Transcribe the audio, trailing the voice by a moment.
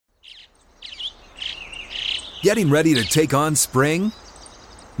Getting ready to take on spring?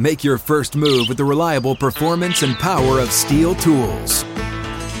 Make your first move with the reliable performance and power of Steel tools.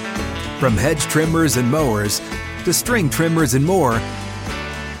 From hedge trimmers and mowers to string trimmers and more,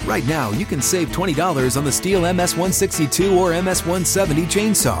 right now you can save $20 on the Steel MS-162 or MS-170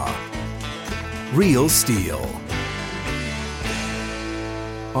 chainsaw. Real Steel.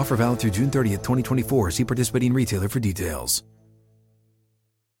 Offer valid through June 30th, 2024. See participating retailer for details.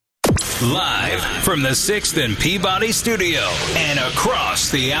 Live from the 6th and Peabody Studio and across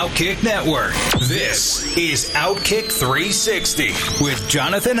the Outkick Network, this is Outkick 360 with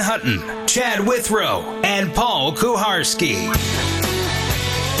Jonathan Hutton, Chad Withrow, and Paul Kuharsky.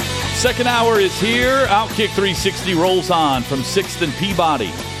 Second hour is here. Outkick 360 rolls on from 6th and Peabody,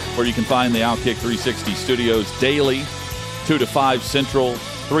 where you can find the Outkick 360 studios daily, 2 to 5 Central,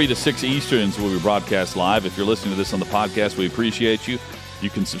 3 to 6 Easterns will be broadcast live. If you're listening to this on the podcast, we appreciate you. You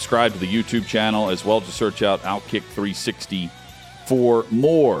can subscribe to the YouTube channel as well. Just search out Outkick 360 for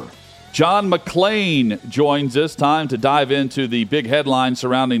more. John McClain joins us. Time to dive into the big headlines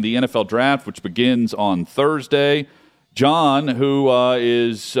surrounding the NFL Draft, which begins on Thursday. John, who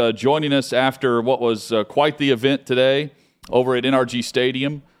is joining us after what was quite the event today over at NRG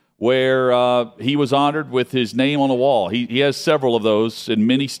Stadium, where he was honored with his name on the wall. He has several of those in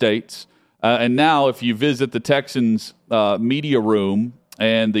many states. And now if you visit the Texans media room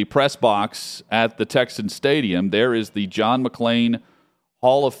and the press box at the Texans Stadium, there is the John McClain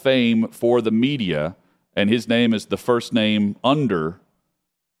Hall of Fame for the media, and his name is the first name under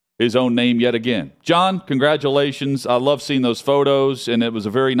his own name yet again. John, congratulations. I love seeing those photos, and it was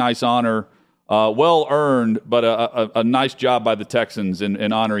a very nice honor. Well earned, but a nice job by the Texans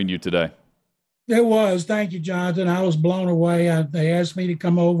in honoring you today. It was. Thank you, Jonathan. I was blown away. They asked me to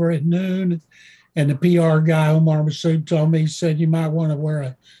come over at noon, and the PR guy, Omar Masood, told me, he said, you might want to wear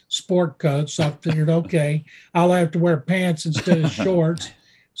a sport coat. So I figured, okay, I'll have to wear pants instead of shorts.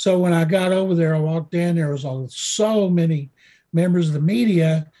 So when I got over there, I walked in, there was so many members of the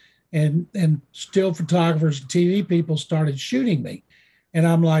media and still photographers and TV people started shooting me. And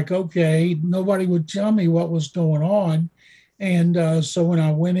I'm like, okay, nobody would tell me what was going on. And so when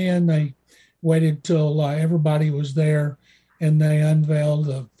I went in, they waited till everybody was there, and they unveiled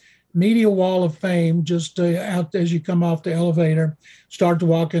the Media Wall of Fame just out as you come off the elevator, start to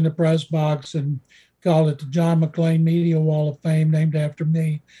walk in the press box, and called it the John McClain Media Wall of Fame, named after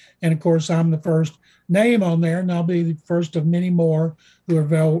me. And, of course, I'm the first name on there, and I'll be the first of many more who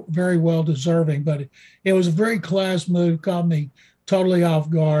are very well deserving. But it was a very class move, caught me totally off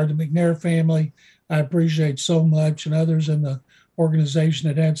guard. The McNair family, I appreciate so much, and others in the organization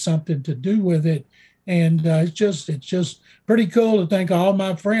that had something to do with it. And it's just pretty cool to think all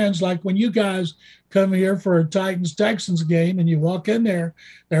my friends, like when you guys come here for a Titans-Texans game and you walk in there,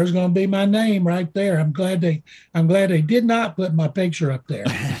 there's going to be my name right there. I'm glad they did not put my picture up there.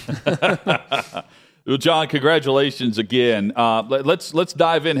 Well, John, congratulations again. Let's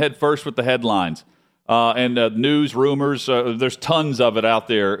dive in head first with the headlines. And news, rumors, there's tons of it out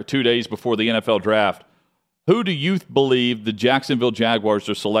there 2 days before the NFL Draft. Who do you believe the Jacksonville Jaguars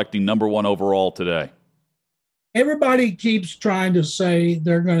are selecting number 1 overall today? Everybody keeps trying to say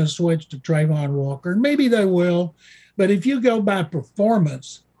they're going to switch to Trayvon Walker. Maybe they will, but if you go by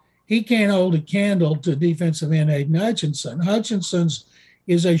performance, he can't hold a candle to defensive end Aiden Hutchinson. Hutchinson's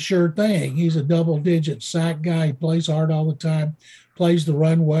is a sure thing. He's a double-digit sack guy. He plays hard all the time, plays the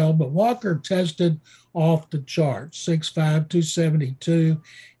run well, but Walker tested off the charts, 6'5", 272,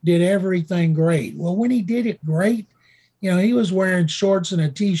 did everything great. Well, when he did it great, he was wearing shorts and a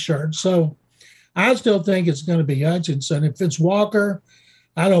T-shirt. So I still think it's going to be Hutchinson. If it's Walker,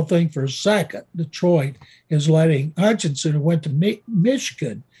 I don't think for a second Detroit is letting Hutchinson, who went to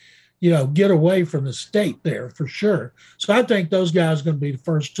Michigan, get away from the state there for sure. So I think those guys are going to be the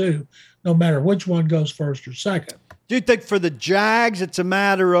first two, no matter which one goes first or second. Do you think for the Jags it's a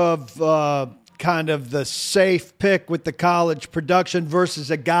matter of kind of the safe pick with the college production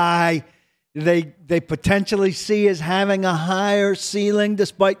versus a guy they potentially see as having a higher ceiling,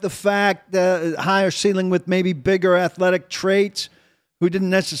 despite the fact higher ceiling with maybe bigger athletic traits, who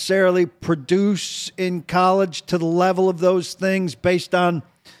didn't necessarily produce in college to the level of those things based on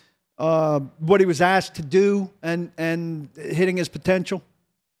what he was asked to do and hitting his potential?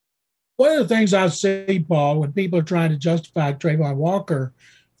 One of the things I see, Paul, when people are trying to justify Trayvon Walker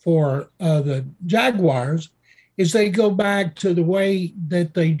for the Jaguars, is they go back to the way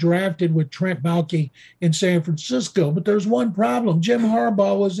that they drafted with Trent Baalke in San Francisco. But there's one problem. Jim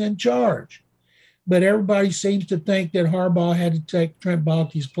Harbaugh was in charge. But everybody seems to think that Harbaugh had to take Trent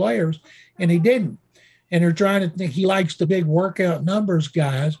Baalke's players, and he didn't. and they're trying to think he likes the big workout numbers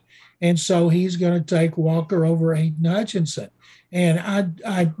guys. And so he's going to take Walker over Aiden Hutchinson. And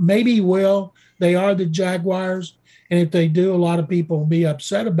I maybe he will. They are the Jaguars. And if they do, a lot of people will be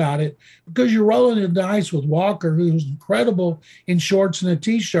upset about it because you're rolling the dice with Walker, who's incredible in shorts and a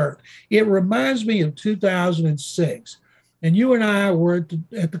T-shirt. It reminds me of 2006. And you and I were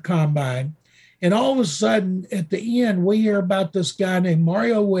at the Combine. And all of a sudden, at the end, we hear about this guy named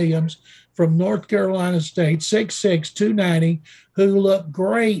Mario Williams from North Carolina State, 6'6", 290, who looked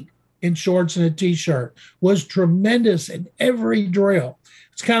great in shorts and a T-shirt, was tremendous in every drill.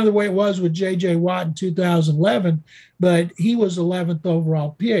 It's kind of the way it was with J.J. Watt in 2011, but he was 11th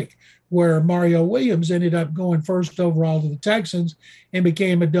overall pick, where Mario Williams ended up going first overall to the Texans and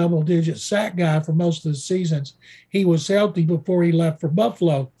became a double-digit sack guy for most of the seasons. He was healthy before he left for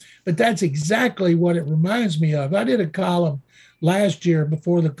Buffalo, but that's exactly what it reminds me of. I did a column last year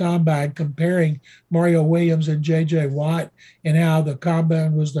before the Combine comparing Mario Williams and J.J. Watt and how the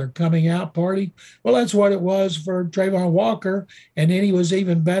Combine was their coming out party. Well, that's what it was for Trayvon Walker, and then he was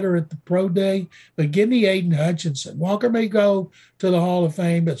even better at the pro day. But give me Aiden Hutchinson. Walker may go to the Hall of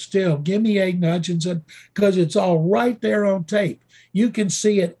Fame, but still, give me Aiden Hutchinson because it's all right there on tape. You can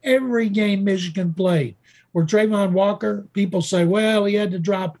see it every game Michigan played. Where Trayvon Walker, people say, well, he had to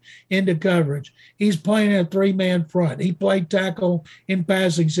drop into coverage. He's playing a three-man front. He played tackle in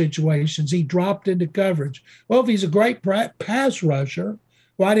passing situations. He dropped into coverage. Well, if he's a great pass rusher,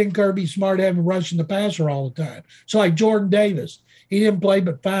 why didn't Kirby Smart have him rushing the passer all the time? So like Jordan Davis, he didn't play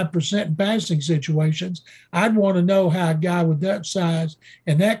but 5% in passing situations. I'd want to know how a guy with that size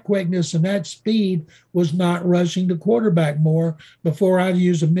and that quickness and that speed was not rushing the quarterback more before I'd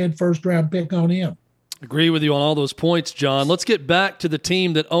use a mid-first round pick on him. Agree with you on all those points, John. Let's get back to the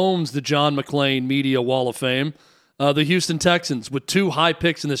team that owns the John McClain Media Wall of Fame, the Houston Texans, with 2 high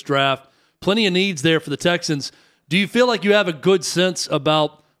picks in this draft. Plenty of needs there for the Texans. Do you feel like you have a good sense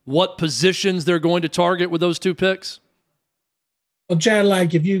about what positions they're going to target with those 2 picks? Well, Chad,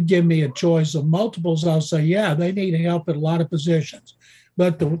 like if you give me a choice of multiples, I'll say, yeah, they need help at a lot of positions.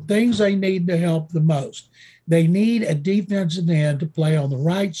 But the things they need to help the most, they need a defensive end to play on the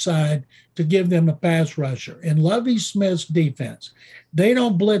right side to give them a pass rusher. And Lovie Smith's defense, they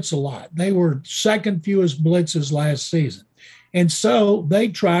don't blitz a lot. They were second fewest blitzes last season. And so they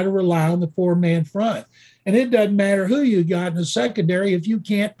try to rely on the 4-man front. And it doesn't matter who you got in the secondary if you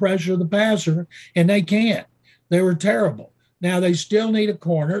can't pressure the passer, and they can't. They were terrible. Now, they still need a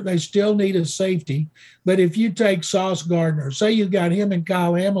corner. They still need a safety. But if you take Sauce Gardner, say you got him and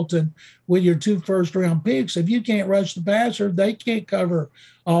Kyle Hamilton with your 2 first-round picks, if you can't rush the passer, they can't cover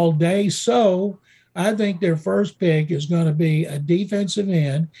all day. So I think their first pick is going to be a defensive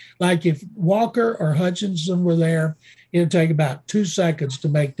end. Like if Walker or Hutchinson were there, it'll take about 2 seconds to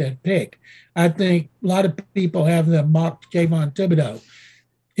make that pick. I think a lot of people have them mocked Kayvon Thibodeau.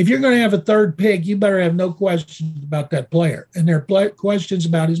 If you're going to have a third pick, you better have no questions about that player. And there are questions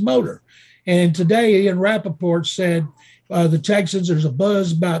about his motor. And today, Ian Rappaport said the Texans, there's a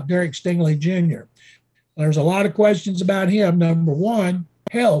buzz about Derek Stingley Jr. There's a lot of questions about him. Number one,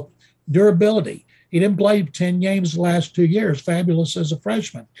 health, durability. He didn't play 10 games the last 2 years, fabulous as a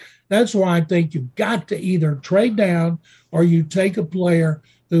freshman. That's why I think you've got to either trade down or you take a player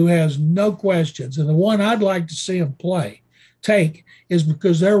who has no questions. And the one I'd like to see him take is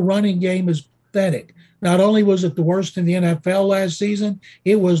because their running game is pathetic. Not only was it the worst in the NFL last season,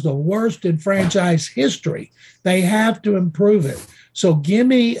 it was the worst in franchise history. They have to improve it. So give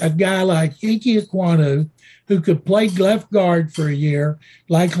me a guy like Ike Ekwonu who could play left guard for a year,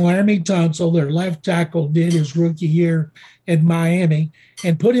 like Laramie Tunsil, their left tackle, did his rookie year in Miami,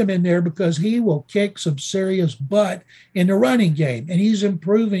 and put him in there because he will kick some serious butt in the running game. And he's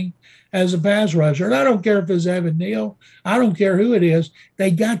improving as a pass rusher. And I don't care if it's Evan Neal. I don't care who it is. They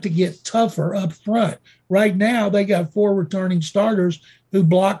got to get tougher up front. Right now, they got 4 returning starters who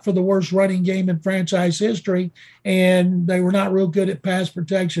blocked for the worst running game in franchise history, and they were not real good at pass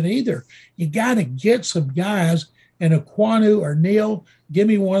protection either. You got to get some guys, and Ekwonu or Neal, give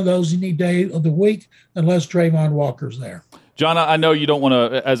me one of those any day of the week unless Trayvon Walker's there. John, I know you don't want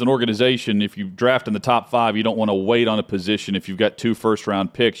to, as an organization, if you draft in the top 5, you don't want to wait on a position. If you've got 2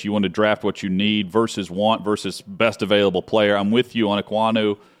 first-round picks, you want to draft what you need versus want versus best available player. I'm with you on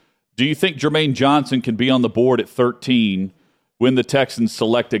Ekwonu. Do you think Jermaine Johnson can be on the board at 13 when the Texans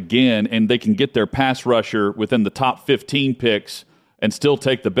select again and they can get their pass rusher within the top 15 picks and still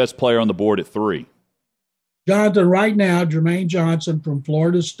take the best player on the board at 3? Jonathan, right now, Jermaine Johnson from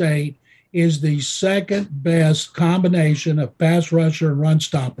Florida State is the second best combination of pass rusher and run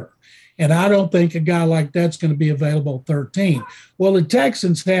stopper. And I don't think a guy like that's going to be available at 13. Well, the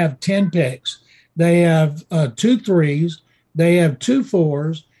Texans have 10 picks. They have 2 threes. They have 2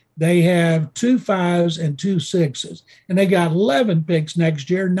 fours. They have 2 fives and 2 sixes. And they got 11 picks next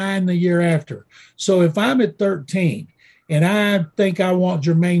year, 9 the year after. So if I'm at 13 and I think I want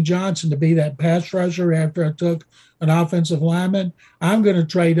Jermaine Johnson to be that pass rusher after I took an offensive lineman, I'm going to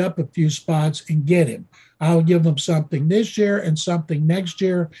trade up a few spots and get him. I'll give them something this year and something next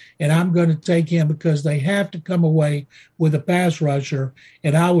year, and I'm going to take him because they have to come away with a pass rusher.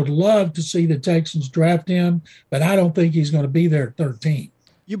 And I would love to see the Texans draft him, but I don't think he's going to be there at 13.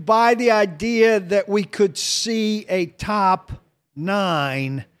 You buy the idea that we could see a top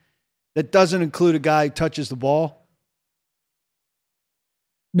 9 that doesn't include a guy who touches the ball?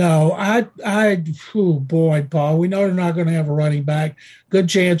 No, oh boy, Paul, we know they're not going to have a running back. Good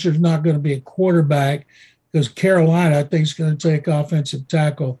chance there's not going to be a quarterback because Carolina, I think, is going to take offensive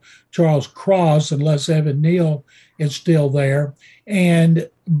tackle Charles Cross unless Evan Neal is still there.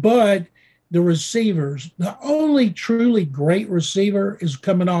 But the receivers, the only truly great receiver is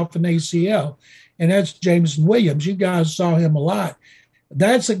coming off an ACL, and that's Jameson Williams. You guys saw him a lot.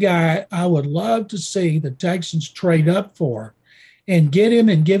 That's a guy I would love to see the Texans trade up for and get him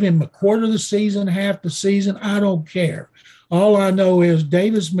and give him a quarter of the season, half the season. I don't care. All I know is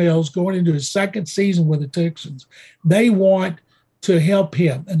Davis Mills going into his second season with the Texans. They want to help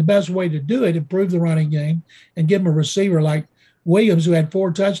him. And the best way to do it, improve the running game and give him a receiver like Williams, who had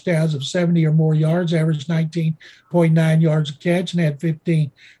 4 touchdowns of 70 or more yards, averaged 19.9 yards a catch, and had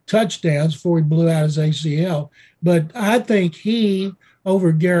 15 touchdowns before he blew out his ACL. But I think he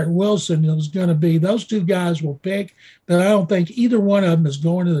over Garrett Wilson is going to be, those 2 guys will pick, but I don't think either one of them is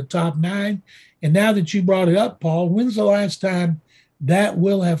going to the top 9. And now that you brought it up, Paul, when's the last time that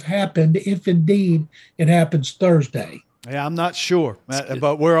will have happened, if indeed it happens Thursday? Yeah, I'm not sure,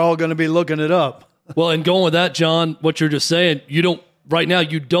 but we're all going to be looking it up. Well, and going with that, John, what you're just saying, you don't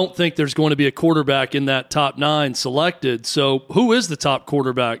think there's going to be a quarterback in that top 9 selected. So who is the top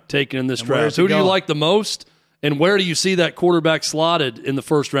quarterback taken in this draft? Who do you like the most? And where do you see that quarterback slotted in the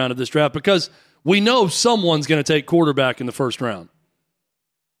first round of this draft? Because we know someone's going to take quarterback in the first round.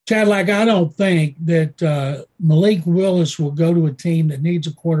 Chad, I don't think that Malik Willis will go to a team that needs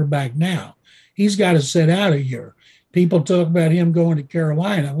a quarterback now. He's got to sit out a year. People talk about him going to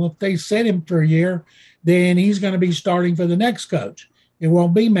Carolina. Well, if they set him for a year, then he's going to be starting for the next coach. It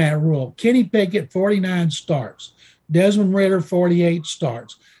won't be Matt Rule. Kenny Pickett, 49 starts. Desmond Ridder, 48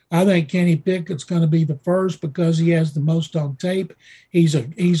 starts. I think Kenny Pickett's going to be the first because he has the most on tape. He's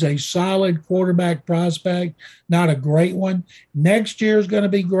a solid quarterback prospect, not a great one. Next year is going to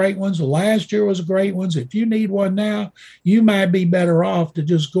be great ones. Last year was great ones. If you need one now, you might be better off to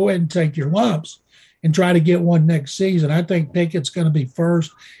just go ahead and take your lumps and try to get one next season. I think Pickett's going to be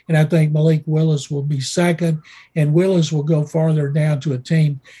first, and I think Malik Willis will be second, and Willis will go farther down to a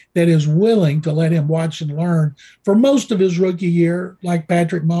team that is willing to let him watch and learn for most of his rookie year like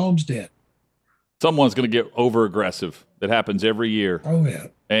Patrick Mahomes did. Someone's going to get over-aggressive. That happens every year. Oh, yeah.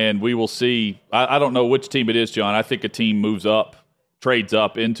 And we will see. I don't know which team it is, John. I think a team moves up, trades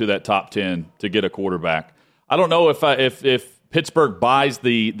up into that top 10 to get a quarterback. I don't know if Pittsburgh buys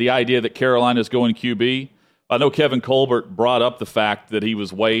the idea that Carolina is going QB. I know Kevin Colbert brought up the fact that he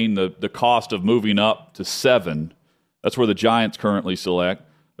was weighing the cost of moving up to 7. That's where the Giants currently select.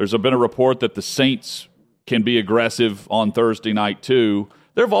 There's been a report that the Saints can be aggressive on Thursday night too.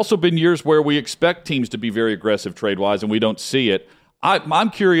 There have also been years where we expect teams to be very aggressive trade-wise, and we don't see it. I'm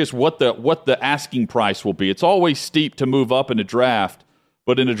curious what the asking price will be. It's always steep to move up in a draft,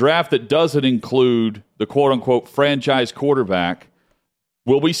 but in a draft that doesn't include the quote-unquote franchise quarterback,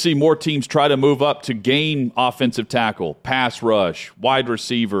 will we see more teams try to move up to gain offensive tackle, pass rush, wide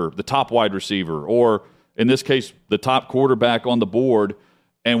receiver, the top wide receiver, or in this case, the top quarterback on the board?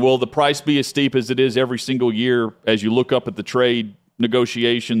 And will the price be as steep as it is every single year as you look up at the trade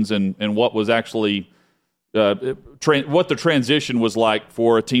negotiations and what was actually what the transition was like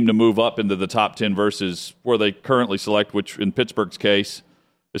for a team to move up into the top 10 versus where they currently select, which in Pittsburgh's case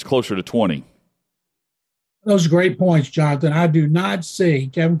is closer to 20. Those are great points, Jonathan. I do not see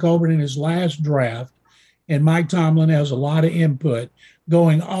Kevin Colbert in his last draft, and Mike Tomlin has a lot of input,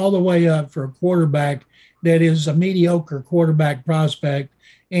 going all the way up for a quarterback that is a mediocre quarterback prospect,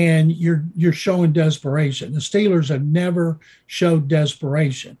 and you're showing desperation. The Steelers have never showed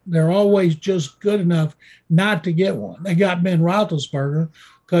desperation. They're always just good enough not to get one. They got Ben Roethlisberger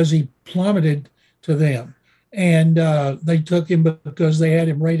because he plummeted to them, and they took him because they had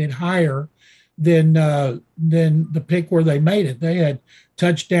him rated higher than the pick where they made it. They had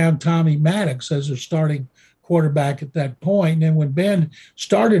touchdown Tommy Maddox as their starting quarterback at that point. And when Ben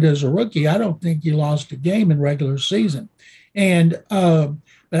started as a rookie, I don't think he lost a game in regular season. And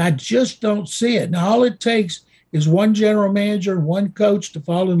but I just don't see it. Now, all it takes is one general manager and one coach to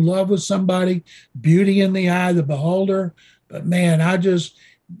fall in love with somebody, beauty in the eye of the beholder. But, man,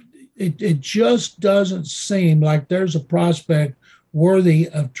 it just doesn't seem like there's a prospect worthy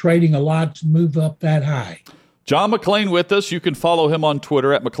of trading a lot to move up that high. John McClain with us. You can follow him on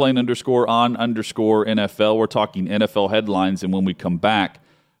Twitter at McClain_on_NFL. We're talking NFL headlines, and when we come back,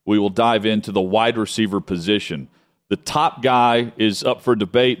 we will dive into the wide receiver position. The top guy is up for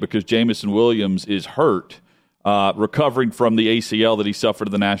debate because Jameson Williams is hurt, recovering from the ACL that he suffered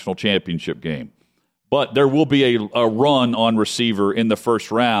in the national championship game. But there will be a run on receiver in the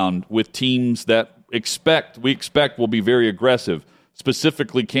first round with teams that we expect will be very aggressive,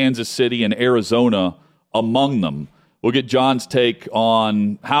 specifically Kansas City and Arizona among them. We'll get John's take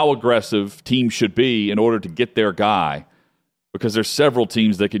on how aggressive teams should be in order to get their guy, because there's several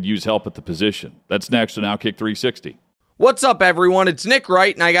teams that could use help at the position. That's next on Outkick 360. What's up, everyone? It's Nick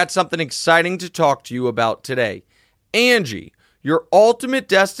Wright, and I got something exciting to talk to you about today. Angie, your ultimate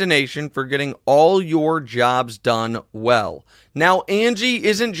destination for getting all your jobs done well. Now, Angie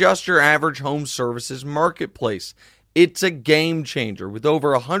isn't just your average home services marketplace. It's a game changer with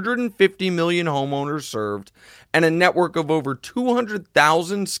over 150 million homeowners served and a network of over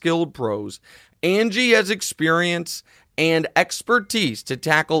 200,000 skilled pros. Angie has experience and expertise to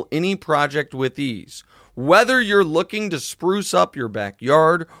tackle any project with ease. Whether you're looking to spruce up your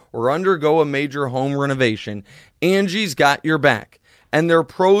backyard or undergo a major home renovation, Angie's got your back. And their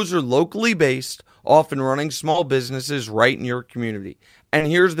pros are locally based, often running small businesses right in your community. And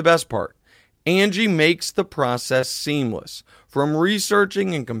here's the best part. Angie makes the process seamless. From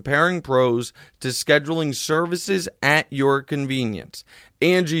researching and comparing pros to scheduling services at your convenience,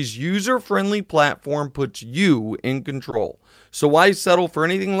 Angie's user-friendly platform puts you in control. So why settle for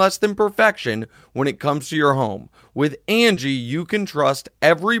anything less than perfection when it comes to your home? With Angie, you can trust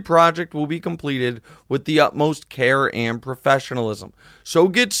every project will be completed with the utmost care and professionalism. So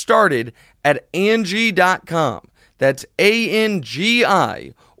get started at Angie.com. That's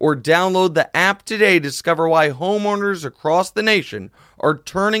ANGI, or download the app today to discover why homeowners across the nation are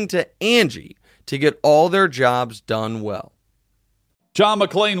turning to Angie to get all their jobs done well. John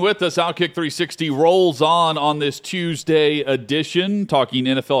McClain with us. Outkick 360 rolls on this Tuesday edition, talking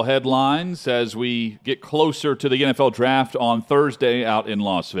NFL headlines as we get closer to the NFL draft on Thursday out in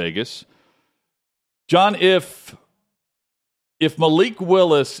Las Vegas. John, if Malik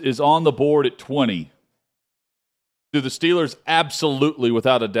Willis is on the board at 20, do the Steelers absolutely,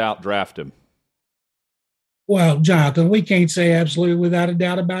 without a doubt, draft him? Well, Jonathan, we can't say absolutely without a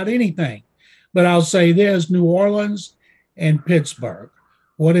doubt about anything. But I'll say this, New Orleans and Pittsburgh.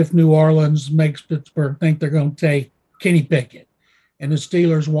 What if New Orleans makes Pittsburgh think they're going to take Kenny Pickett? And the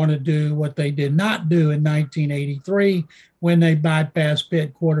Steelers want to do what they did not do in 1983 when they bypassed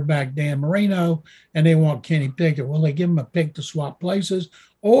Pitt quarterback Dan Marino, and they want Kenny Pickett. Will they give him a pick to swap places?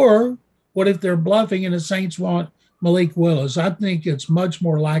 Or what if they're bluffing and the Saints want Malik Willis? I think it's much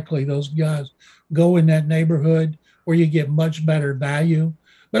more likely those guys go in that neighborhood where you get much better value.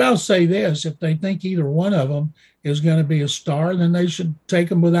 But I'll say this, if they think either one of them is going to be a star, then they should take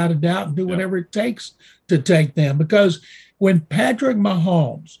them without a doubt and do whatever it takes to take them. Because when Patrick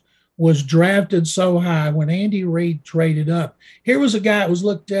Mahomes was drafted so high, when Andy Reid traded up, here was a guy that was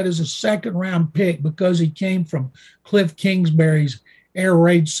looked at as a second-round pick because he came from Cliff Kingsbury's air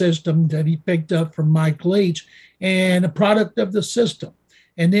raid system that he picked up from Mike Leach, and a product of the system.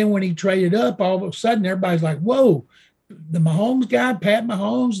 And then when he traded up, all of a sudden everybody's like, whoa, the Mahomes guy, Pat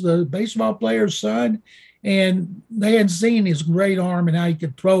Mahomes, the baseball player's son, and they hadn't seen his great arm and how he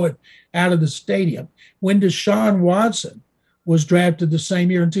could throw it out of the stadium. When Deshaun Watson was drafted the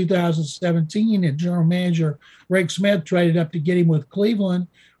same year in 2017 and general manager Rick Smith traded up to get him with Cleveland,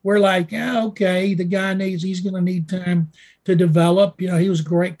 we're like, okay, the guy he's going to need time to develop. You know, he was a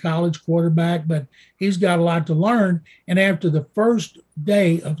great college quarterback, but he's got a lot to learn. And after the first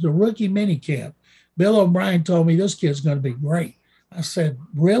day of the rookie minicamp, Bill O'Brien told me this kid's going to be great. I said,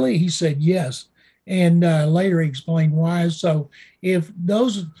 really? He said, yes. And later he explained why. So if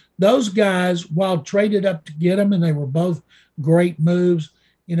those guys, while traded up to get them, and they were both great moves,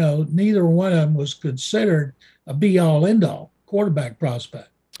 you know, neither one of them was considered a be-all, end-all quarterback prospect.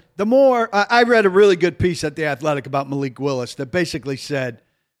 The more I read a really good piece at The Athletic about Malik Willis that basically said,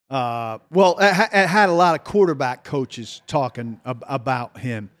 it had a lot of quarterback coaches talking about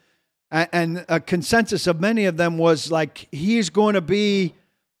him. And a consensus of many of them was like, he's going to be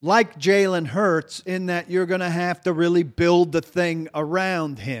like Jalen Hurts in that you're going to have to really build the thing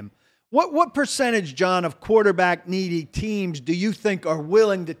around him. What percentage, John, of quarterback needy teams do you think are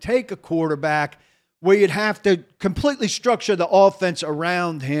willing to take a quarterback where you'd have to completely structure the offense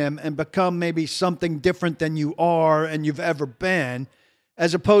around him and become maybe something different than you are and you've ever been,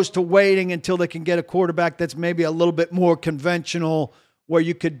 as opposed to waiting until they can get a quarterback that's maybe a little bit more conventional where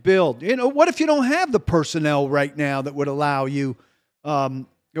you could build. What if you don't have the personnel right now that would allow you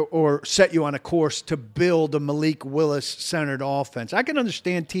or set you on a course to build a Malik Willis-centered offense? I can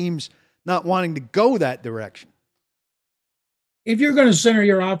understand teams not wanting to go that direction. If you're going to center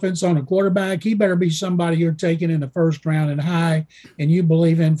your offense on a quarterback, he better be somebody you're taking in the first round and high and you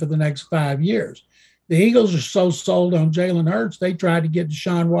believe in for the next 5 years. The Eagles are so sold on Jalen Hurts, they tried to get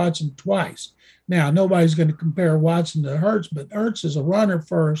Deshaun Watson twice. Now, nobody's going to compare Watson to Hurts, but Hurts is a runner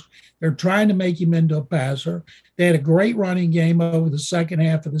first. They're trying to make him into a passer. They had a great running game over the second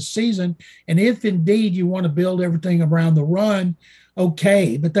half of the season. And if indeed you want to build everything around the run,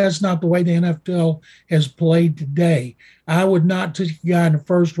 okay, but that's not the way the NFL has played today. I would not take a guy in the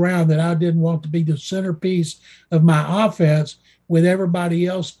first round that I didn't want to be the centerpiece of my offense with everybody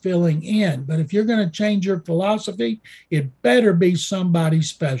else filling in. But if you're going to change your philosophy, it better be somebody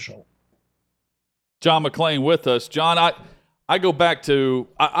special. John McClain with us. John, I go back to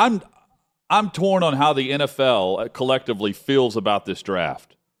I'm torn on how the NFL collectively feels about this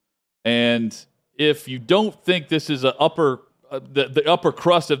draft. And if you don't think this is the upper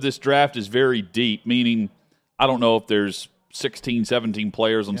crust of this draft is very deep, meaning I don't know if there's 16, 17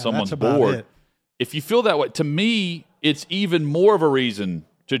 players on someone's board. It. If you feel that way, to me, it's even more of a reason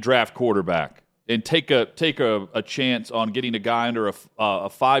to draft quarterback and take a chance on getting a guy under a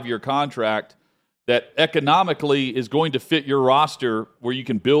 5-year contract that economically is going to fit your roster where you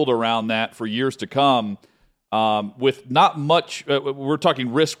can build around that for years to come with not much we're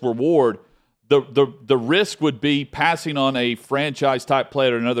talking risk reward. The risk would be passing on a franchise-type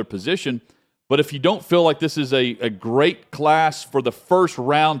player at another position. But if you don't feel like this is a great class for the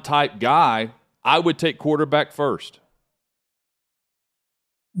first-round type guy, I would take quarterback first.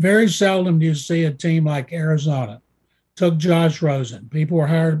 Very seldom do you see a team like Arizona took Josh Rosen. People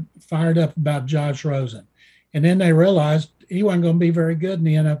were fired up about Josh Rosen. And then they realized he wasn't going to be very good in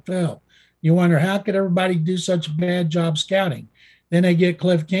the NFL. You wonder, how could everybody do such a bad job scouting? Then they get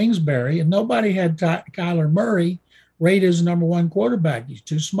Cliff Kingsbury, and nobody had Kyler Murray rated as number one quarterback. He's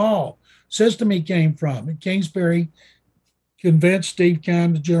too small. System he came from. And Kingsbury convinced Steve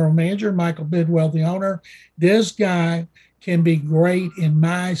Keim, the general manager, Michael Bidwell, the owner, this guy can be great in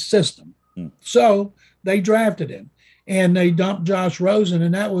my system. So they drafted him, and they dumped Josh Rosen,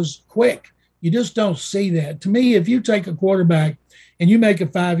 and that was quick. You just don't see that. To me, if you take a quarterback and you make a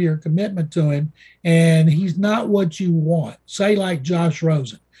 5-year commitment to him and he's not what you want, say like Josh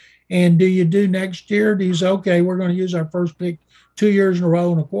Rosen, and do you do next year? Do you say, okay, we're going to use our first pick 2 years in a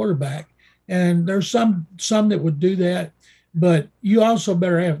row on a quarterback? And there's some that would do that, but you also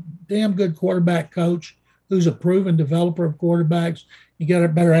better have a damn good quarterback coach who's a proven developer of quarterbacks. You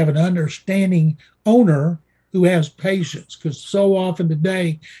better have an understanding owner who has patience, because so often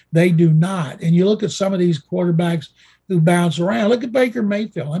today they do not. And you look at some of these quarterbacks who bounce around. Look at Baker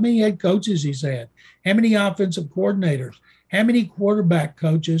Mayfield. How many head coaches he's had? How many offensive coordinators? How many quarterback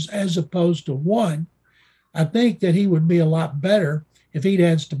coaches as opposed to one? I think that he would be a lot better if he'd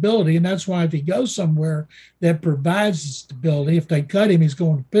had stability. And that's why if he goes somewhere that provides stability, if they cut him, he's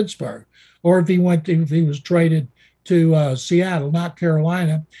going to Pittsburgh. Or if he was traded to Seattle, not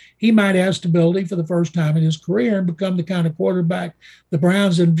Carolina, he might have stability for the first time in his career and become the kind of quarterback the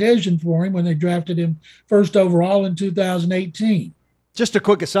Browns envisioned for him when they drafted him first overall in 2018. Just a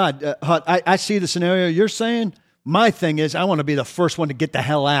quick aside, Hut, I see the scenario you're saying. My thing is I want to be the first one to get the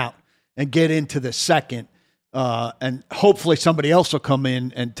hell out and get into the second, and hopefully somebody else will come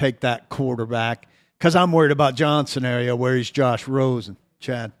in and take that quarterback, because I'm worried about John's scenario where he's Josh Rosen.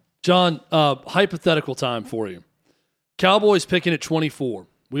 Chad. John, hypothetical time for you. Cowboys picking at 24.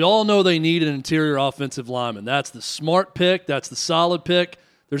 We all know they need an interior offensive lineman. That's the smart pick. That's the solid pick.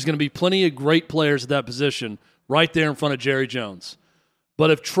 There's going to be plenty of great players at that position right there in front of Jerry Jones.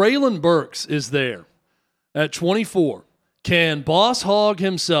 But if Treylon Burks is there at 24, can Boss Hog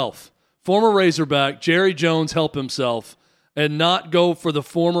himself, former Razorback, Jerry Jones, help himself and not go for the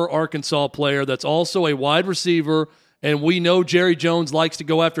former Arkansas player that's also a wide receiver? And we know Jerry Jones likes to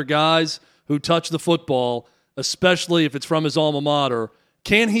go after guys who touch the football, especially if it's from his alma mater.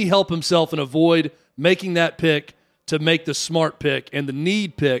 Can he help himself and avoid making that pick to make the smart pick and the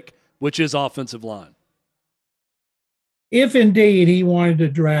need pick, which is offensive line? If indeed he wanted to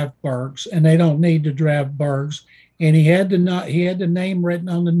draft Burks, and they don't need to draft Burks, and he had the name written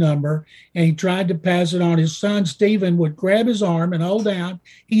on the number, and he tried to pass it on, his son Stephen would grab his arm and hold down.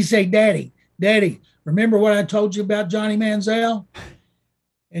 He'd say, Daddy, remember what I told you about Johnny Manziel?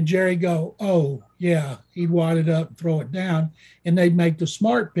 And Jerry go, oh, yeah, he'd wad it up and throw it down. And they'd make the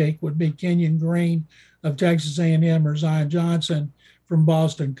smart pick would be Kenyon Green of Texas A&M or Zion Johnson from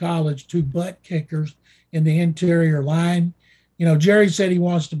Boston College, 2 butt kickers in the interior line. You know, Jerry said he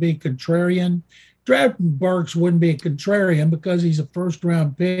wants to be contrarian. Drafting Burks wouldn't be a contrarian because he's a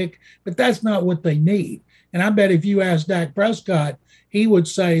first-round pick, but that's not what they need. And I bet if you ask Dak Prescott, he would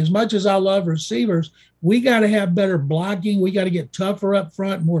say, as much as I love receivers, we got to have better blocking. We got to get tougher up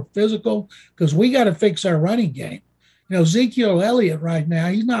front, more physical, because we got to fix our running game. You know, Ezekiel Elliott right now,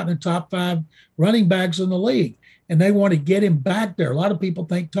 he's not in the top 5 running backs in the league, and they want to get him back there. A lot of people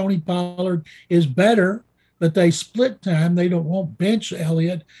think Tony Pollard is better, but they split time. They won't bench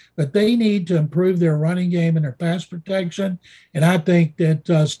Elliott, but they need to improve their running game and their pass protection. And I think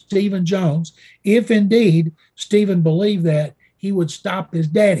that Stephen Jones, if indeed Stephen believed that, he would stop his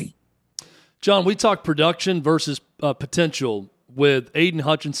daddy. John, we talked production versus potential with Aiden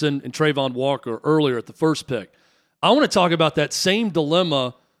Hutchinson and Trayvon Walker earlier at the first pick. I want to talk about that same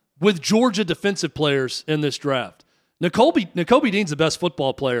dilemma with Georgia defensive players in this draft. Nakobe Dean's the best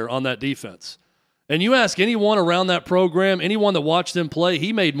football player on that defense. And you ask anyone around that program, anyone that watched him play,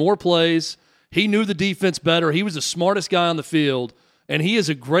 he made more plays. He knew the defense better. He was the smartest guy on the field, and he is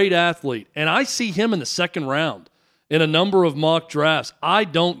a great athlete. And I see him in the second round in a number of mock drafts. I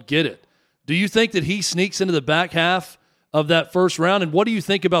don't get it. Do you think that he sneaks into the back half of that first round? And what do you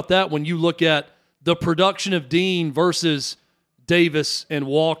think about that when you look at the production of Dean versus Davis and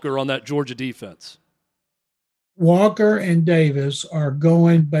Walker on that Georgia defense? Walker and Davis are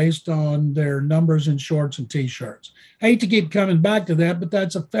going based on their numbers in shorts and T-shirts. I hate to keep coming back to that, but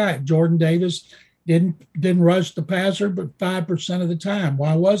that's a fact. Jordan Davis didn't rush the passer, but 5% of the time.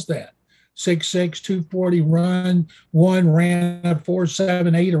 Why was that? 6'6", 240 run, ran a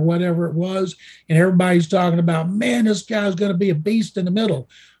 4.78 or whatever it was, and everybody's talking about, man, this guy's going to be a beast in the middle.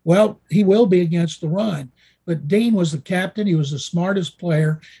 Well, he will be against the run. But Dean was the captain. He was the smartest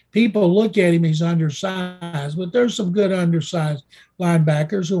player. People look at him, he's undersized, but there's some good undersized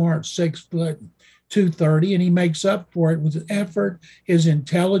linebackers who aren't 6 foot, 230, and he makes up for it with his effort, his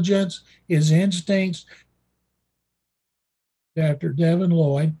intelligence, his instincts. After Devin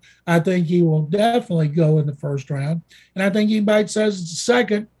Lloyd, I think he will definitely go in the first round. And I think anybody says it's the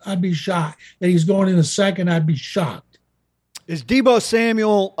second, I'd be shocked. That he's going in the second, I'd be shocked. Is Deebo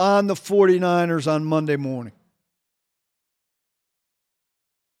Samuel on the 49ers on Monday morning?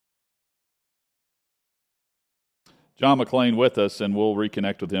 John McClain with us, and we'll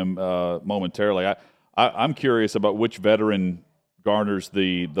reconnect with him momentarily. I'm curious about which veteran garners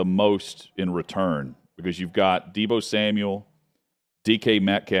the most in return, because you've got Deebo Samuel, DK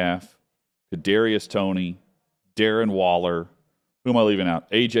Metcalf, Kadarius Toney, Darren Waller. Who am I leaving out?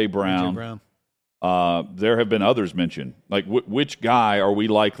 A.J. Brown. There have been others mentioned. Like, which guy are we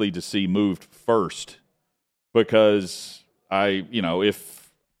likely to see moved first? Because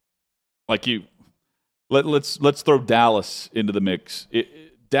let's throw Dallas into the mix.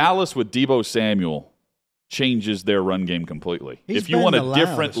 Dallas with Deebo Samuel changes their run game completely. If you want a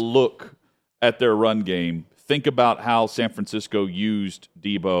different look at their run game, think about how San Francisco used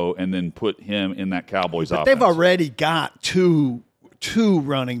Deebo and then put him in that Cowboys offense. They've already got two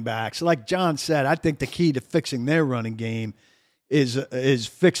running backs. Like John said, I think the key to fixing their running game is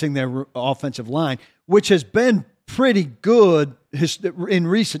fixing their offensive line, which has been pretty good in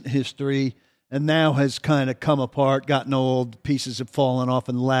recent history and now has kind of come apart, gotten old, pieces have fallen off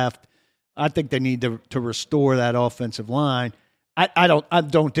and left. I think they need to restore that offensive line. I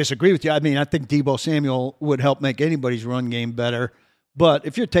don't disagree with you. I mean, I think Deebo Samuel would help make anybody's run game better. But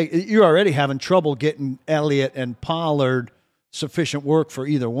if you're already having trouble getting Elliott and Pollard sufficient work for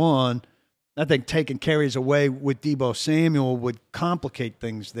either one, I think taking carries away with Deebo Samuel would complicate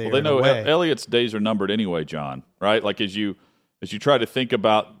things there. Well, they know Elliott's days are numbered anyway, John, right? Like as you try to think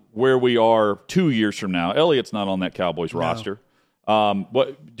about where we are 2 years from now, Elliott's not on that Cowboys roster.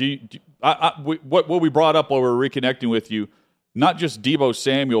 What we brought up while we were reconnecting with you, not just Deebo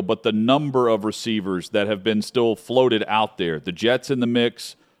Samuel, but the number of receivers that have been still floated out there. The Jets in the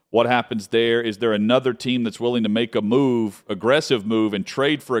mix. What happens there? Is there another team that's willing to make a move, aggressive move, and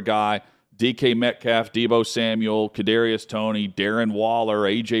trade for a guy? DK Metcalf, Deebo Samuel, Kadarius Toney, Darren Waller,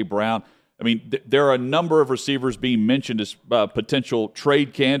 A.J. Brown. I mean, there are a number of receivers being mentioned as potential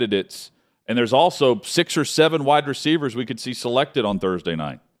trade candidates, and there's also 6 or 7 wide receivers we could see selected on Thursday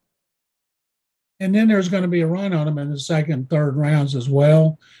night. And then there's going to be a run on them in the second, third rounds as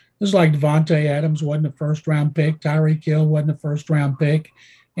well. It's like Devontae Adams wasn't a first-round pick. Tyreek Hill wasn't a first-round pick.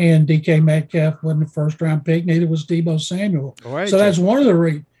 And DK Metcalf wasn't a first-round pick. Neither was Deebo Samuel. Right, so that's one of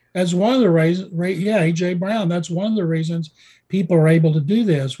the That's one of the reasons. Yeah, A.J. Brown. That's one of the reasons people are able to do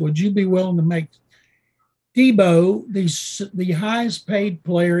this. Would you be willing to make Debo the highest paid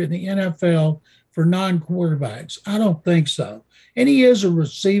player in the NFL for non-quarterbacks? I don't think so. And he is a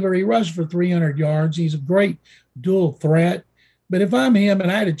receiver. He rushed for 300 yards. He's a great dual threat. But if I'm him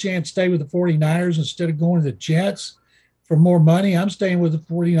and I had a chance to stay with the 49ers instead of going to the Jets for more money, I'm staying with the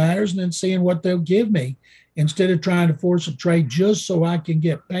 49ers and then seeing what they'll give me instead of trying to force a trade just so I can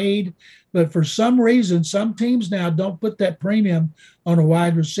get paid. But for some reason, some teams now don't put that premium on a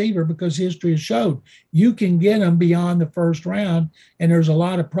wide receiver because history has showed you can get them beyond the first round, and there's a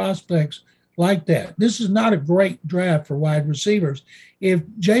lot of prospects like that. This is not a great draft for wide receivers. If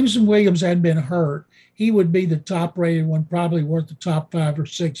Jameson Williams hadn't been hurt, he would be the top-rated one, probably worth the top 5 or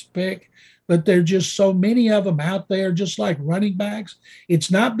 6 pick. But there are just so many of them out there, just like running backs.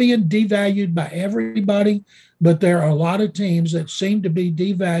 It's not being devalued by everybody, but there are a lot of teams that seem to be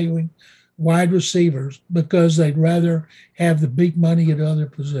devaluing wide receivers because they'd rather have the big money at other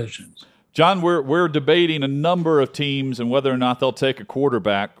positions. John, we're debating a number of teams and whether or not they'll take a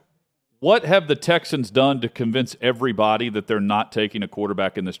quarterback. What have the Texans done to convince everybody that they're not taking a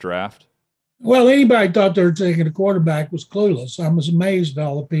quarterback in this draft? Well, anybody thought they were taking a quarterback was clueless. I was amazed at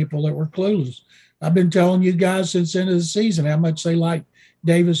all the people that were clueless. I've been telling you guys since the end of the season how much they like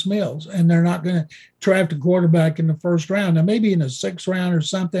Davis Mills, and they're not going to draft a quarterback in the first round. Now, maybe in the 6th round or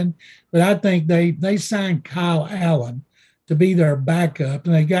something, but I think they signed Kyle Allen to be their backup,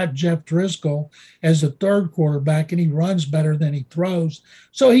 and they got Jeff Driscoll as the 3rd quarterback, and he runs better than he throws.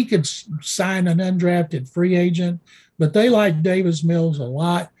 So he could sign an undrafted free agent, but they like Davis Mills a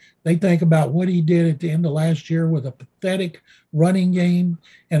lot. They think about what he did at the end of last year with a pathetic running game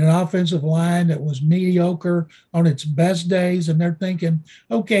and an offensive line that was mediocre on its best days. And they're thinking,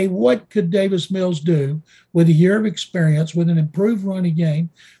 okay, what could Davis Mills do with a year of experience, with an improved running game,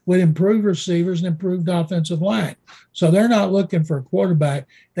 with improved receivers and improved offensive line? So they're not looking for a quarterback.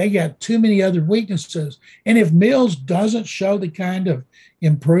 They got too many other weaknesses. And if Mills doesn't show the kind of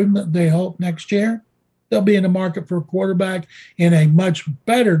improvement they hope next year, they'll be in the market for a quarterback in a much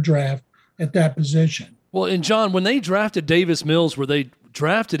better draft at that position. Well, and John, when they drafted Davis Mills, where they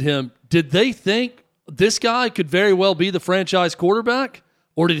drafted him, did they think this guy could very well be the franchise quarterback?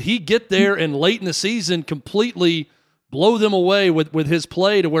 Or did he get there and late in the season completely blow them away with his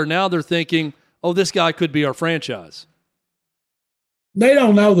play to where now they're thinking, oh, this guy could be our franchise? They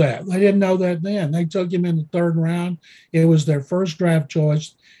don't know that. They didn't know that then. They took him in the 3rd round. It was their first draft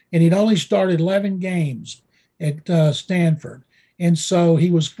choice, and he'd only started 11 games at Stanford. And so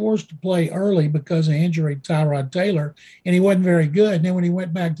he was forced to play early because of injury to Tyrod Taylor, and he wasn't very good. And then when he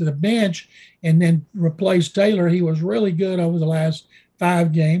went back to the bench and then replaced Taylor, he was really good over the last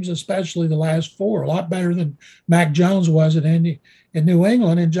 5 games, especially the last 4, a lot better than Mac Jones was at New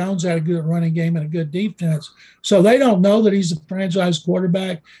England. And Jones had a good running game and a good defense. So they don't know that he's a franchise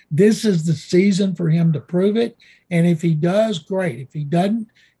quarterback. This is the season for him to prove it. And if he does, great. If he doesn't,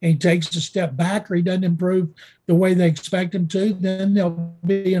 and he takes a step back or he doesn't improve the way they expect him to, then they'll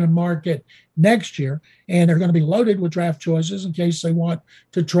be in a market next year, and they're going to be loaded with draft choices in case they want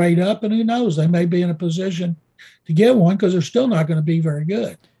to trade up. And who knows, they may be in a position to get one because they're still not going to be very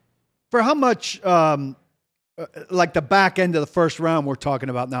good. For how much, like the back end of the first round, we're talking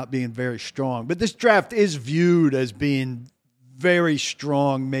about not being very strong, but this draft is viewed as being very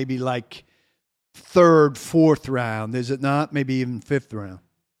strong, maybe like 3rd, 4th round, is it not? Maybe even 5th round.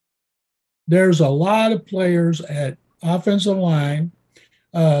 There's a lot of players at offensive line,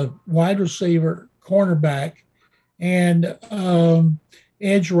 wide receiver, cornerback, and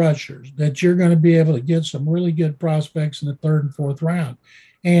edge rushers that you're going to be able to get some really good prospects in the 3rd and 4th round.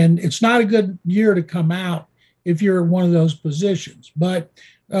 And it's not a good year to come out if you're in one of those positions. But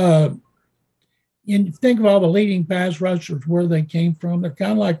you think of all the leading pass rushers, where they came from. They're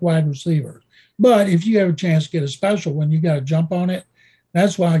kind of like wide receivers. But if you have a chance to get a special one, you got to jump on it.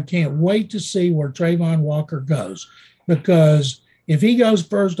 That's why I can't wait to see where Trayvon Walker goes, because if he goes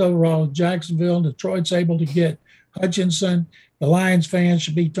 1st overall in Jacksonville and Detroit's able to get Hutchinson, the Lions fans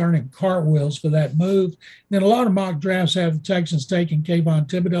should be turning cartwheels for that move. Then a lot of mock drafts have the Texans taking Kayvon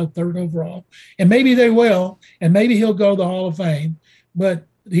Thibodeau 3rd overall, and maybe they will, and maybe he'll go to the Hall of Fame, but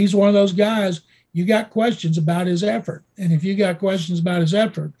he's one of those guys you got questions about his effort. And if you got questions about his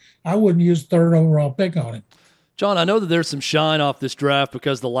effort, I wouldn't use 3rd overall pick on him. John, I know that there's some shine off this draft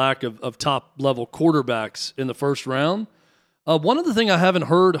because of the lack of top-level quarterbacks in the first round. One of the things I haven't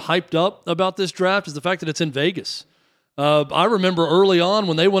heard hyped up about this draft is the fact that it's in Vegas. I remember early on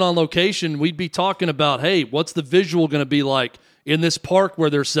when they went on location, we'd be talking about, hey, what's the visual going to be like in this park where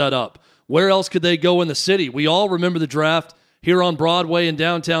they're set up? Where else could they go in the city? We all remember the draft here on Broadway in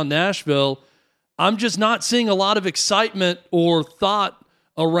downtown Nashville, I'm just not seeing a lot of excitement or thought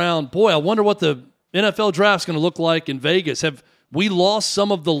around, boy, I wonder what the NFL draft's going to look like in Vegas. Have we lost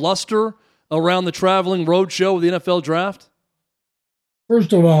some of the luster around the traveling roadshow of the NFL draft?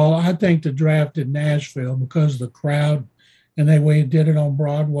 First of all, I think the draft in Nashville, because of the crowd and the way it did it on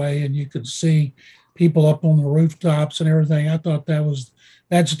Broadway, and you could see people up on the rooftops and everything, I thought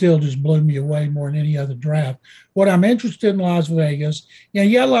that still just blew me away more than any other draft. What I'm interested in Las Vegas,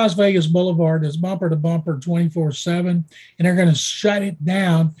 you got Las Vegas Boulevard that's bumper to bumper 24/7, and they're going to shut it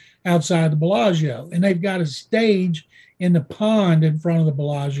down outside the Bellagio. And they've got a stage in the pond in front of the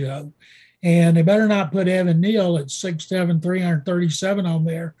Bellagio. And they better not put Evan Neal at 6'7", 337 on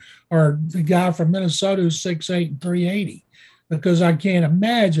there, or the guy from Minnesota who's 6'8" and 380, because I can't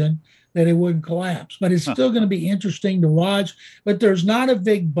imagine that it wouldn't collapse. But it's still going to be interesting to watch. But there's not a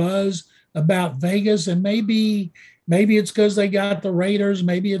big buzz about Vegas, and maybe it's because they got the Raiders.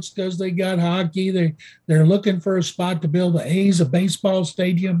 Maybe it's because they got hockey. They're looking for a spot to build the A's a baseball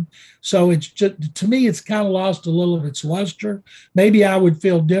stadium. So it's just, to me, it's kind of lost a little of its luster. Maybe I would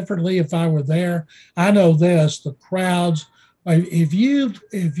feel differently if I were there. I know this: the crowds. If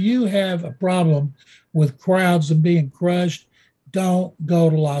you have a problem with crowds and being crushed, don't go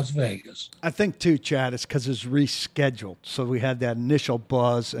to Las Vegas. I think too, Chad, it's because it's rescheduled. So we had that initial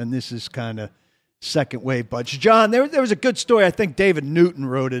buzz, and this is kind of second wave buzz. John, there was a good story. I think David Newton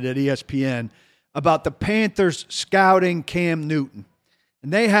wrote it at ESPN about the Panthers scouting Cam Newton.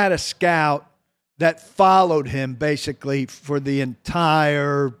 And they had a scout that followed him basically for the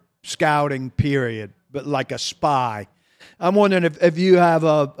entire scouting period, but like a spy. I'm wondering if you have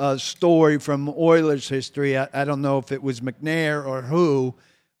a story from Oilers history. I don't know if it was McNair or who,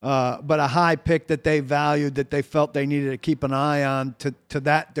 but a high pick that they valued, that they felt they needed to keep an eye on to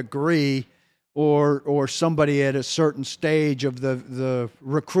that degree, or somebody at a certain stage of the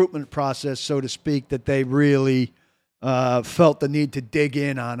recruitment process, so to speak, that they really felt the need to dig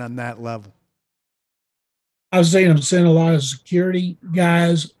in on that level. I've seen them send a lot of security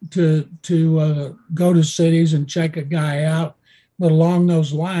guys to go to cities and check a guy out. But along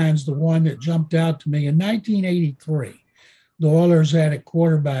those lines, the one that jumped out to me in 1983, the Oilers had at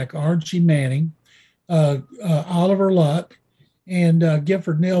quarterback Archie Manning, Oliver Luck, and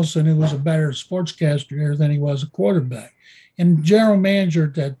Gifford Nielsen, who was a better sportscaster than he was a quarterback. And general manager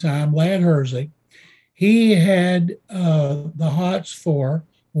at that time, Lad Herzig, he had the hots for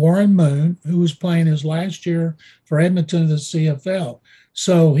Warren Moon, who was playing his last year for Edmonton in the CFL.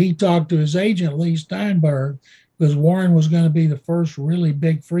 So he talked to his agent, Lee Steinberg, because Warren was going to be the first really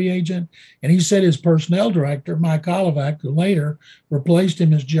big free agent. And he said his personnel director, Mike Olivac, who later replaced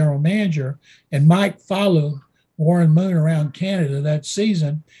him as general manager, and Mike followed Warren Moon around Canada that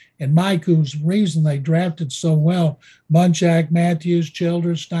season. And Mike, whose reason they drafted so well, Munchak, Matthews,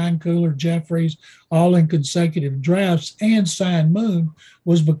 Childress, Steinkuhler, Jeffries, all in consecutive drafts, and signed Moon,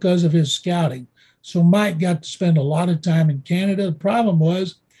 was because of his scouting. So Mike got to spend a lot of time in Canada. The problem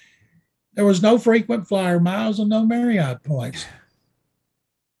was there was no frequent flyer miles and no Marriott points.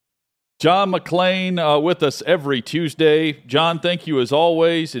 John McClain with us every Tuesday. John, thank you as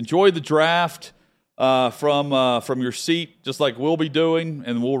always. Enjoy the draft from your seat, just like we'll be doing,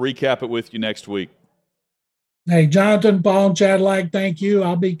 and we'll recap it with you next week. Hey, Jonathan, Paul, and Chad Lack, thank you.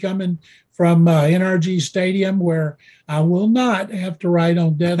 I'll be coming from NRG Stadium, where I will not have to write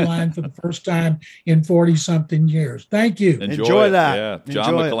on deadline for the first time in 40-something years. Thank you. Enjoy that. Yeah,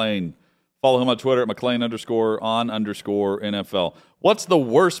 John McClain. Follow him on Twitter at McClain_on_NFL. What's the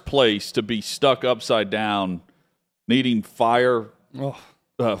worst place to be stuck upside down, needing firefighter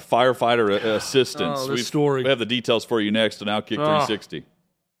assistance? Story. We have the details for you next on Outkick 360.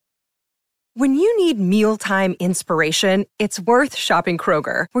 When you need mealtime inspiration, it's worth shopping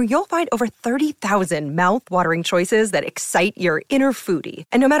Kroger, where you'll find over 30,000 mouth-watering choices that excite your inner foodie.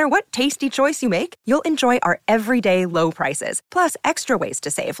 And no matter what tasty choice you make, you'll enjoy our everyday low prices, plus extra ways to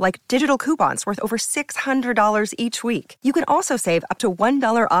save, like digital coupons worth over $600 each week. You can also save up to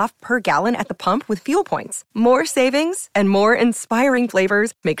 $1 off per gallon at the pump with fuel points. More savings and more inspiring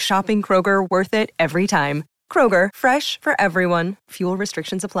flavors make shopping Kroger worth it every time. Kroger, fresh for everyone. Fuel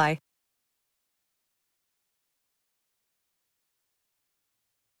restrictions apply.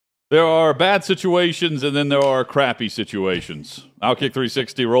 There are bad situations, and then there are crappy situations. Outkick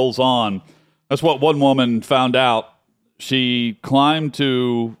 360 rolls on. That's what one woman found out. She climbed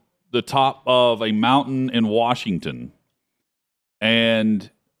to the top of a mountain in Washington,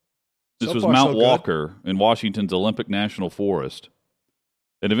 and this was Mount Walker in Washington's Olympic National Forest,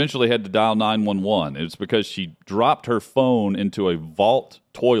 and eventually had to dial 911. It's because she dropped her phone into a vault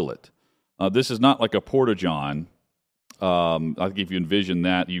toilet. This is not like a porta-john. think if you envision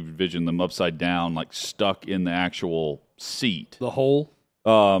that, you envision them upside down, like stuck in the actual seat. The hole?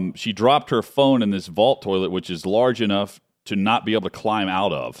 She dropped her phone in this vault toilet, which is large enough to not be able to climb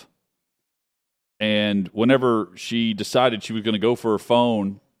out of. And whenever she decided she was going to go for her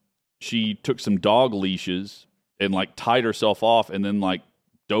phone, she took some dog leashes and like tied herself off and then like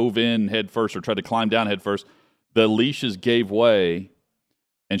dove in head first or tried to climb down head first. The leashes gave way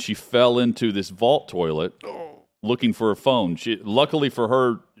and she fell into this vault toilet looking for her phone. Luckily for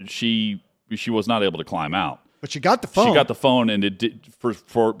her, she was not able to climb out. But she got the phone. She got the phone, and it did,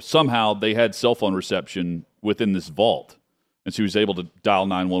 for somehow they had cell phone reception within this vault. And she was able to dial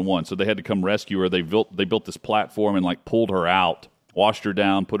 911. So they had to come rescue her. They built this platform and like pulled her out, washed her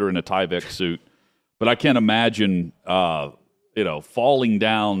down, put her in a Tyvek suit. But I can't imagine, falling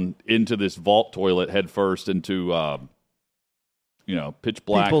down into this vault toilet head first into, pitch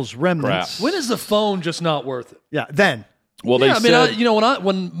black people's remnants. crap. When is the phone just not worth it? Yeah, then. Well, they said,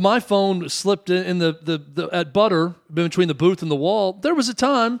 when my phone slipped in the at Butter between the booth and the wall, there was a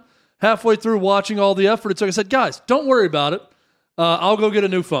time halfway through watching all the effort it took. I said, guys, don't worry about it. I'll go get a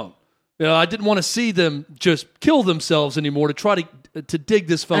new phone. I didn't want to see them just kill themselves anymore to try to dig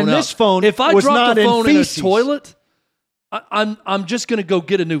this phone out. And this phone if I was dropped not the phone in a feces. toilet, I'm just going to go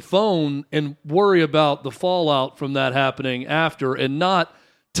get a new phone and worry about the fallout from that happening after, and not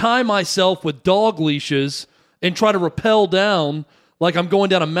tie myself with dog leashes and try to rappel down like I'm going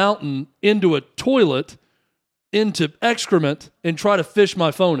down a mountain into a toilet, into excrement, and try to fish my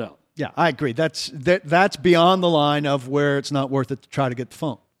phone out. Yeah, I agree. That's beyond the line of where it's not worth it to try to get the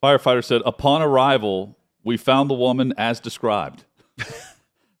phone. Firefighter said, upon arrival, we found the woman as described.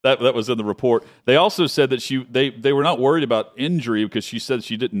 That was in the report. They also said that they were not worried about injury because she said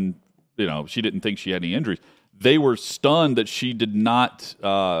she didn't think she had any injuries. They were stunned that she did not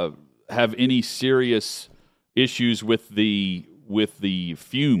have any serious issues with the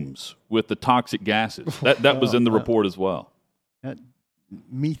fumes, with the toxic gases. That was in the report as well.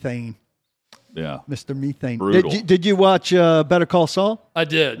 Methane. Yeah. Mr. Methane. Brutal. Did you watch Better Call Saul? I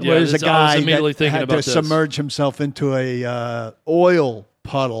did. Where there's a guy I was immediately that thinking had about to this. submerge himself into a oil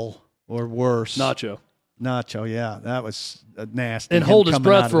puddle or worse. Nacho, yeah. That was nasty. and Him hold his coming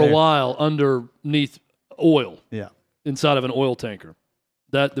breath out for of a there. while underneath oil. Yeah. Inside of an oil tanker.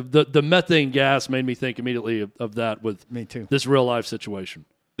 That the methane gas made me think immediately of that with Me too. this real life situation.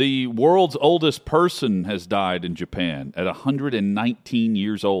 The world's oldest person has died in Japan at 119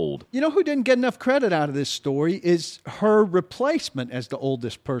 years old. You know who didn't get enough credit out of this story is her replacement as the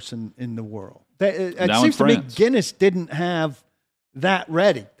oldest person in the world. It Now in seems to me France. Guinness didn't have that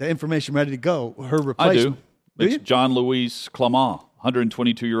ready, the information ready to go. Her I replacement. do. It's you? John Louise Clement,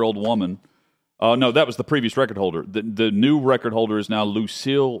 122-year-old woman. No, that was the previous record holder. The new record holder is now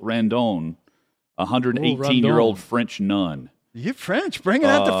Lucille Randon, a 118-year-old French nun. You French, bringing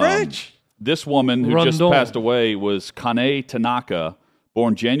out the French. This woman who just Randon. passed away was Kane Tanaka,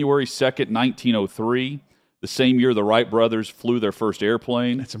 born January 2nd, 1903, the same year the Wright brothers flew their first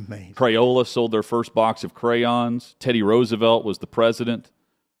airplane. That's amazing. Crayola sold their first box of crayons. Teddy Roosevelt was the president.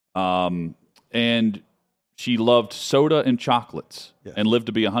 And she loved soda and chocolates and lived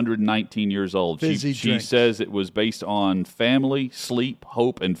to be 119 years old. Fizzy She drinks. says it was based on family, sleep,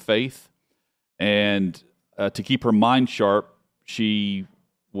 hope, and faith. And to keep her mind sharp, she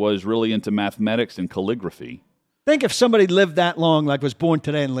was really into mathematics and calligraphy. Think if somebody lived that long, like was born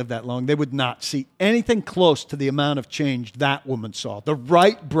today and lived that long, they would not see anything close to the amount of change that woman saw. The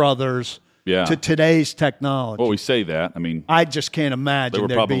Wright brothers to today's technology. Well, we say that. I mean, I just can't imagine they were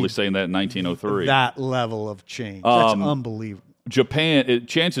there'd probably be saying that in 1903. that level of change. That's unbelievable. Japan,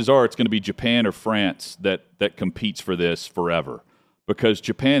 chances are it's going to be Japan or France that competes for this forever, because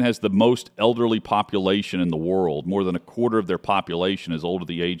Japan has the most elderly population in the world. More than a quarter of their population is over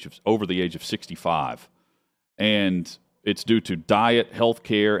the age of 65. And it's due to diet, health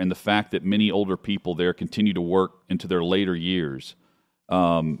care, and the fact that many older people there continue to work into their later years.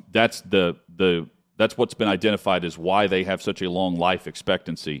 That's what's been identified as why they have such a long life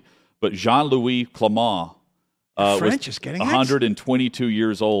expectancy. But Jean-Louis Clement French was is getting 122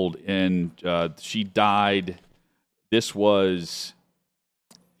 years old, and she died. This was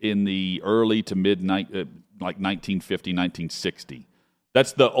in the early to mid like 1950, 1960.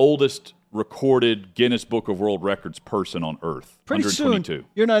 That's the oldest recorded Guinness Book of World Records person on Earth. Pretty 122. soon,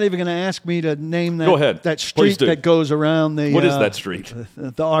 you're not even going to ask me to name that. Go ahead. That Please street do. that goes around the. What is that street?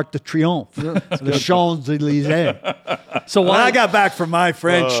 The Arc de Triomphe, the Champs Elysees. So When why I got back from my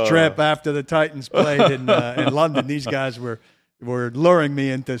French trip after the Titans played in London, these guys were luring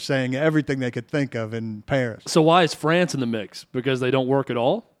me into saying everything they could think of in Paris. So why is France in the mix? Because they don't work at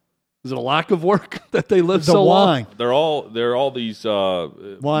all? Is it a lack of work that they live The so wine. long? They're all these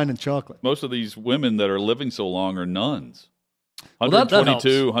Wine and chocolate. most of these women that are living so long are nuns. Well, that 122,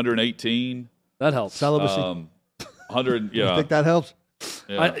 helps. 118, That helps. Celibacy. 100. You Yeah, think that helps?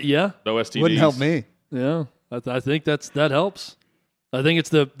 Yeah. no STDs. Wouldn't help me. Yeah. I think that helps. I think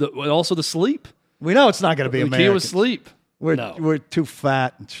it's also the sleep. We know it's not going to be The key American. was sleep. We're too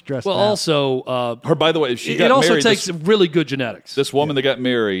fat and stressed Well, out. also, Her, by the way, if she got it also married, takes really good genetics. this woman that got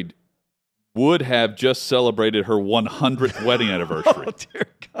married would have just celebrated her 100th wedding anniversary. Oh, dear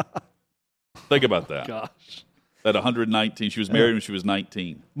God. Think about that. Gosh. At 119, she was married when she was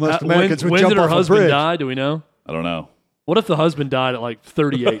 19. Most Americans would when jump did her off a husband bridge. die? Do we know? I don't know. What if the husband died at like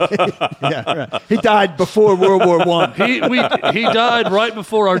 38? Yeah, right. He died before World War I. he died right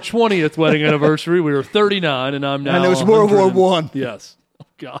before our 20th wedding anniversary. We were 39, and I'm now. And it was World War 100 I. Yes. Oh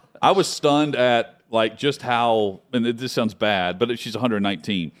God. I was stunned at like just how, and this sounds bad, but she's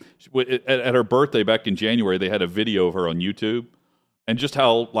 119. At her birthday back in January, they had a video of her on YouTube, and just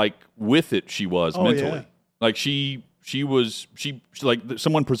how like with it she was mentally. yeah. Like she like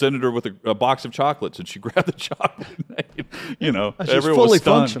someone presented her with a box of chocolates, and she grabbed the chocolate. And, She's everyone fully was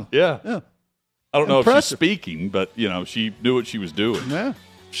stunned. functional. Yeah. I don't know if she's Impressive. speaking, but she knew what she was doing. Yeah.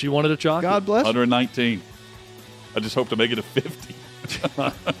 She wanted a chocolate. God bless her. 119. I just hope to make it to 50.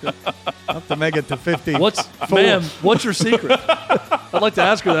 Have to make it to 50. Ma'am, what's your secret? I'd like to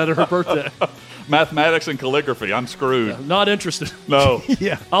ask her that at her birthday. Mathematics and calligraphy. I'm screwed. Not interested. No.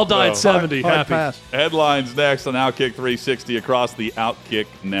 Yeah. I'll die at 70. Hard Happy. pass. Headlines next on Outkick 360 across the Outkick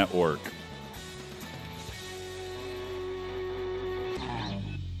Network.